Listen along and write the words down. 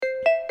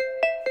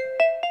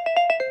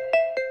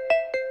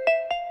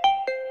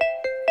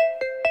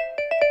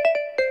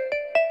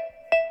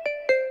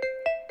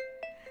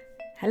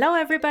Hello,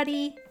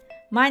 everybody.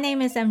 My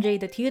name is MJ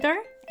the Tutor,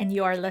 and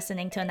you are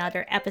listening to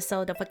another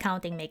episode of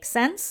Accounting Makes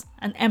Sense,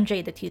 an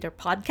MJ the Tutor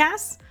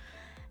podcast.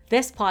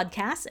 This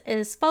podcast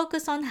is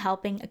focused on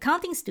helping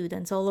accounting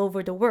students all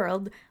over the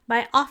world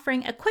by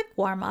offering a quick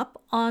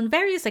warm-up on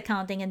various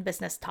accounting and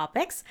business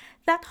topics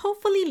that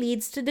hopefully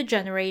leads to the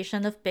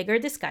generation of bigger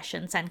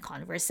discussions and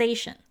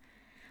conversation.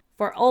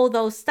 For all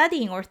those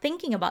studying or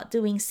thinking about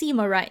doing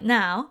CIMA right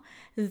now,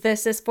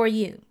 this is for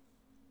you.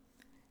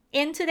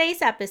 In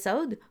today's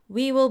episode,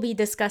 we will be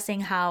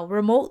discussing how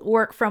remote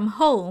work from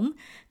home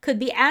could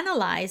be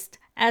analyzed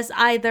as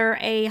either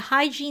a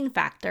hygiene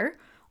factor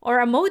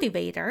or a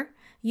motivator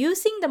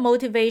using the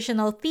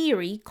motivational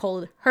theory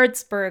called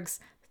Hertzberg's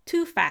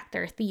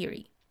two-factor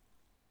theory.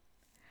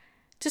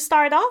 To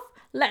start off,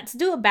 let's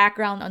do a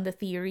background on the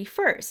theory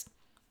first.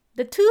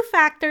 The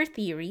two-factor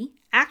theory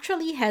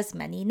actually has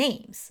many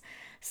names.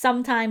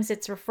 Sometimes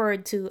it's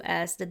referred to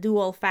as the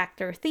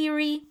dual-factor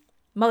theory,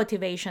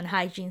 motivation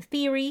hygiene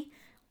theory,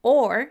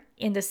 or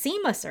in the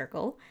CIMA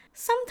circle,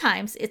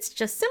 sometimes it's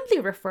just simply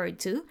referred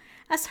to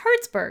as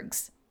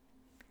Hertzberg's.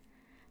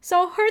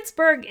 So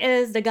Hertzberg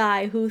is the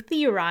guy who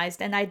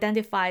theorized and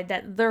identified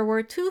that there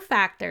were two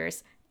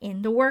factors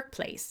in the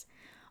workplace.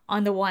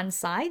 On the one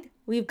side,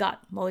 we've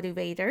got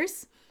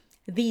motivators.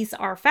 These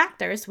are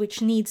factors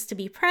which needs to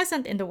be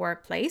present in the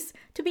workplace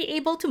to be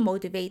able to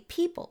motivate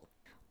people,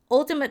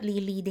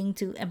 ultimately leading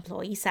to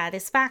employee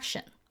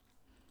satisfaction.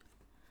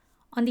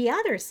 On the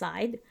other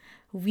side,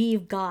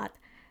 we've got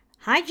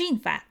hygiene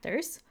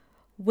factors,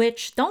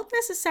 which don't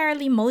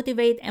necessarily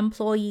motivate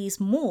employees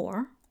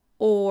more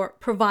or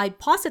provide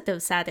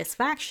positive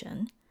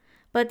satisfaction,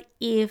 but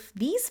if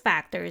these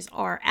factors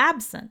are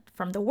absent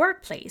from the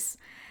workplace,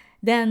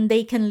 then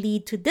they can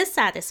lead to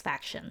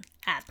dissatisfaction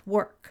at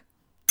work.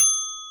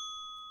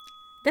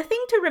 The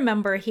thing to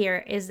remember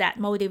here is that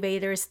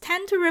motivators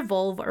tend to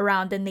revolve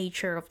around the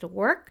nature of the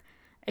work,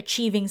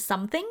 achieving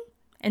something,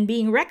 and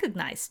being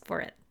recognized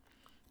for it.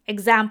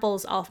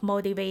 Examples of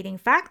motivating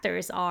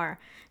factors are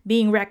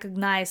being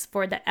recognized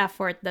for the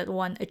effort that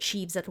one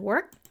achieves at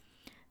work,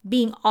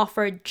 being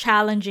offered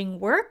challenging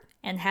work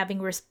and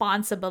having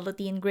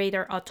responsibility and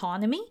greater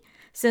autonomy,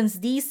 since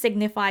these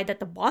signify that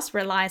the boss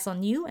relies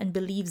on you and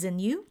believes in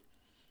you,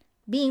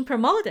 being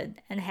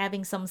promoted and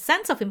having some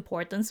sense of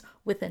importance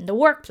within the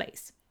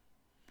workplace.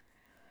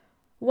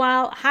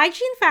 While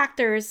hygiene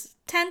factors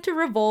tend to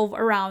revolve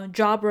around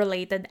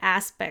job-related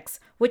aspects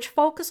which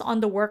focus on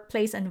the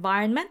workplace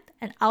environment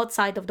and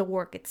outside of the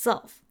work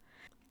itself.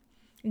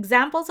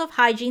 Examples of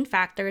hygiene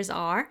factors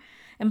are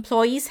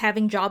employees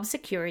having job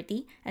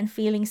security and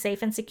feeling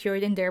safe and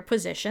secured in their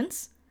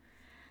positions,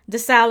 the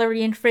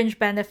salary and fringe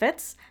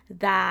benefits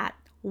that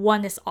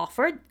one is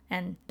offered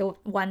and the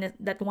one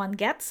that one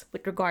gets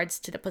with regards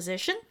to the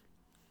position,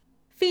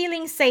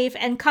 feeling safe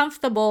and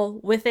comfortable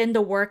within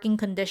the working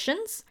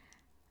conditions.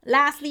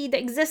 Lastly, the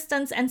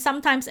existence and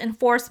sometimes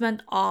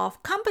enforcement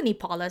of company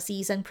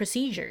policies and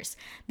procedures,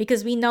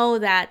 because we know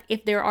that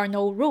if there are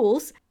no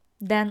rules,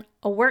 then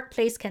a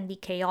workplace can be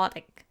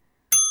chaotic.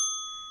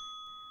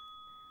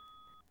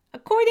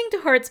 According to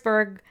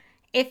Hertzberg,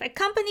 if a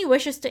company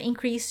wishes to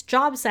increase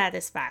job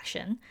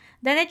satisfaction,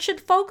 then it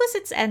should focus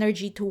its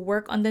energy to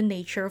work on the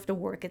nature of the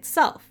work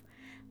itself.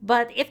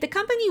 But if the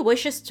company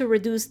wishes to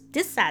reduce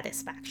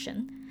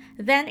dissatisfaction,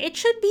 then it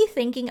should be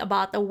thinking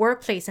about the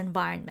workplace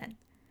environment.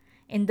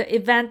 In the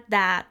event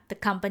that the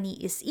company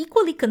is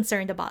equally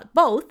concerned about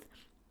both,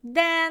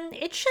 then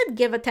it should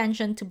give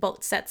attention to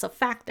both sets of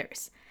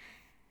factors.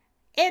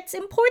 It's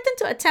important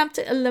to attempt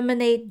to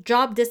eliminate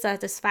job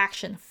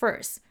dissatisfaction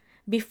first,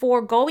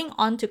 before going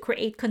on to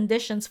create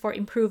conditions for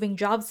improving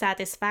job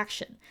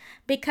satisfaction.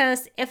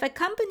 Because if a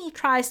company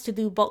tries to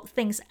do both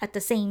things at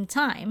the same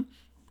time,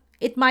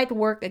 it might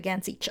work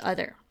against each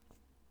other.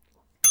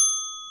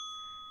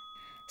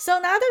 So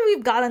now that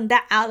we've gotten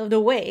that out of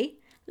the way,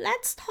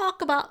 let's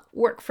talk about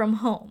work from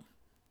home.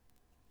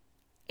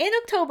 In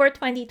October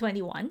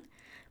 2021,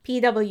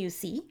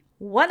 PwC,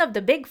 one of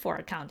the big four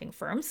accounting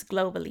firms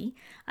globally,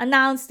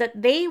 announced that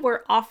they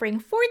were offering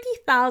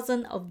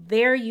 40,000 of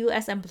their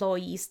US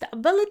employees the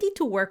ability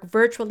to work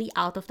virtually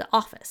out of the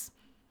office.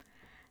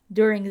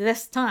 During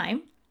this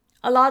time,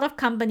 a lot of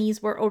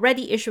companies were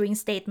already issuing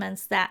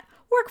statements that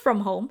work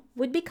from home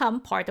would become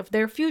part of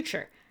their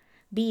future,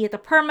 be it a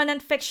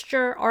permanent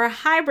fixture or a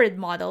hybrid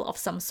model of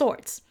some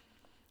sorts.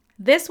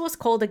 This was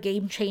called a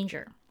game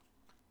changer.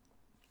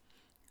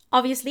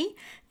 Obviously,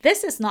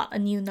 this is not a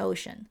new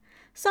notion.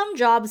 Some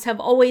jobs have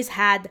always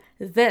had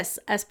this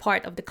as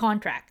part of the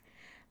contract.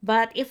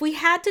 But if we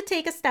had to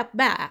take a step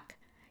back,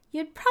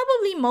 you'd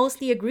probably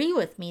mostly agree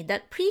with me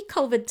that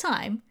pre-COVID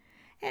time,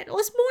 it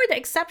was more the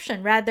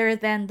exception rather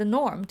than the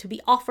norm to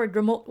be offered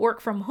remote work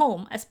from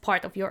home as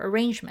part of your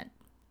arrangement.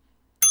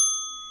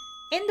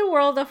 In the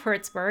world of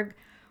Hertzberg,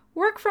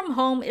 work from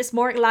home is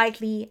more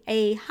likely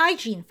a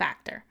hygiene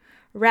factor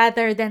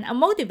rather than a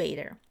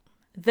motivator.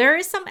 There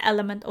is some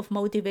element of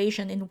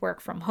motivation in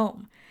work from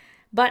home,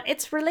 but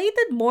it's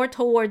related more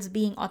towards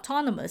being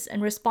autonomous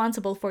and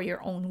responsible for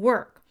your own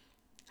work.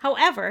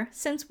 However,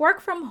 since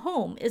work from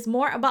home is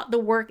more about the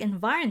work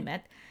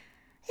environment,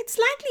 it's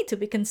likely to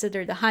be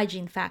considered a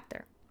hygiene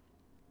factor.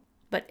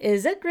 But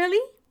is it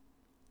really?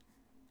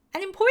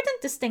 An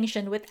important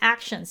distinction with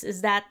actions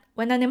is that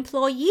when an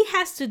employee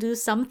has to do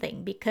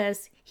something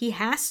because he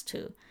has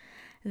to,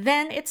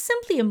 then it's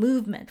simply a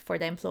movement for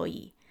the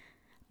employee.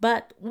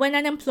 But when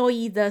an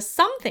employee does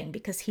something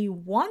because he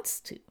wants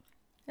to,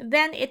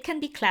 then it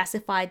can be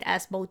classified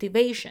as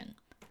motivation.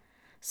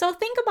 So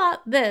think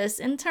about this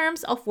in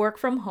terms of work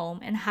from home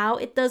and how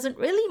it doesn't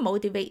really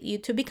motivate you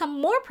to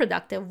become more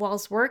productive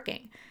whilst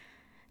working.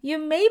 You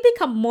may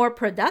become more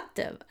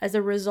productive as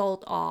a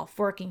result of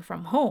working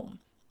from home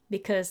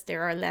because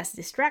there are less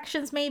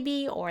distractions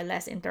maybe or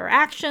less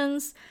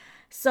interactions,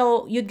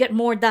 so you'd get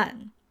more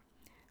done.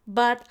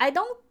 But I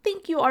don't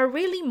think you are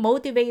really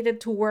motivated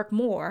to work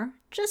more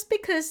just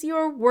because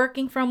you're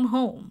working from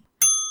home.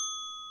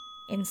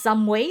 In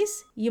some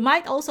ways, you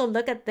might also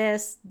look at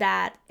this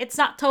that it's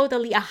not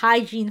totally a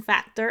hygiene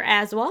factor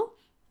as well.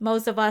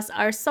 Most of us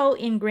are so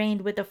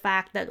ingrained with the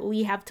fact that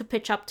we have to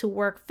pitch up to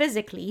work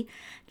physically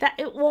that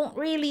it won't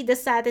really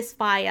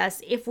dissatisfy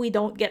us if we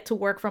don't get to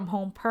work from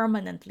home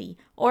permanently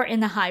or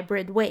in a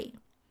hybrid way.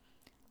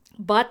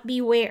 But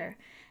beware,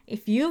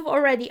 if you've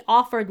already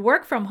offered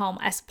work from home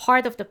as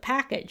part of the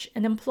package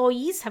and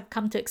employees have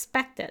come to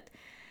expect it,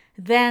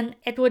 then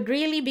it would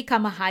really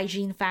become a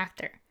hygiene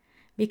factor.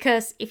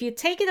 Because if you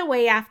take it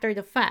away after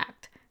the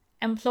fact,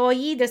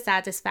 employee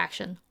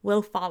dissatisfaction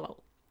will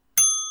follow.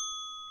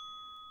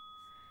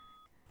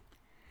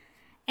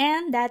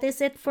 And that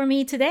is it for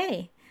me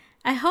today.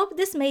 I hope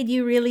this made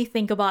you really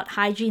think about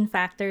hygiene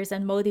factors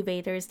and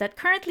motivators that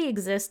currently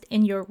exist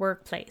in your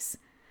workplace.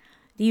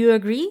 Do you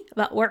agree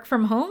about work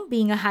from home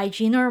being a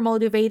hygiene or a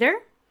motivator?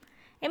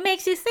 It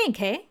makes you think,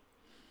 hey?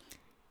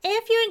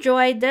 If you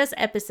enjoyed this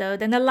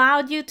episode and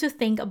allowed you to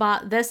think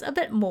about this a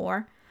bit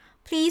more,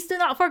 please do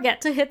not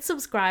forget to hit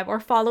subscribe or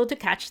follow to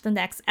catch the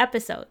next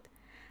episode.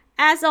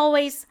 As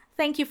always,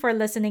 thank you for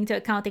listening to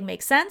Accounting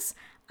Makes Sense.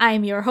 I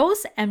am your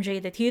host,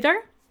 MJ the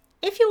Tutor.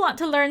 If you want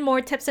to learn more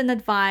tips and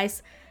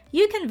advice,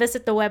 you can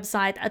visit the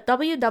website at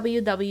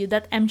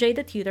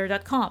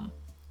www.mjthetutor.com.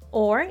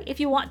 Or if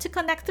you want to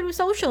connect through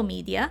social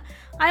media,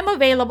 I'm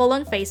available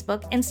on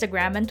Facebook,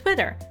 Instagram, and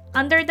Twitter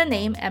under the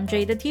name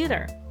MJ the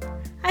Tutor.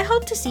 I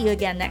hope to see you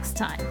again next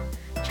time.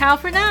 Ciao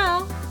for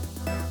now!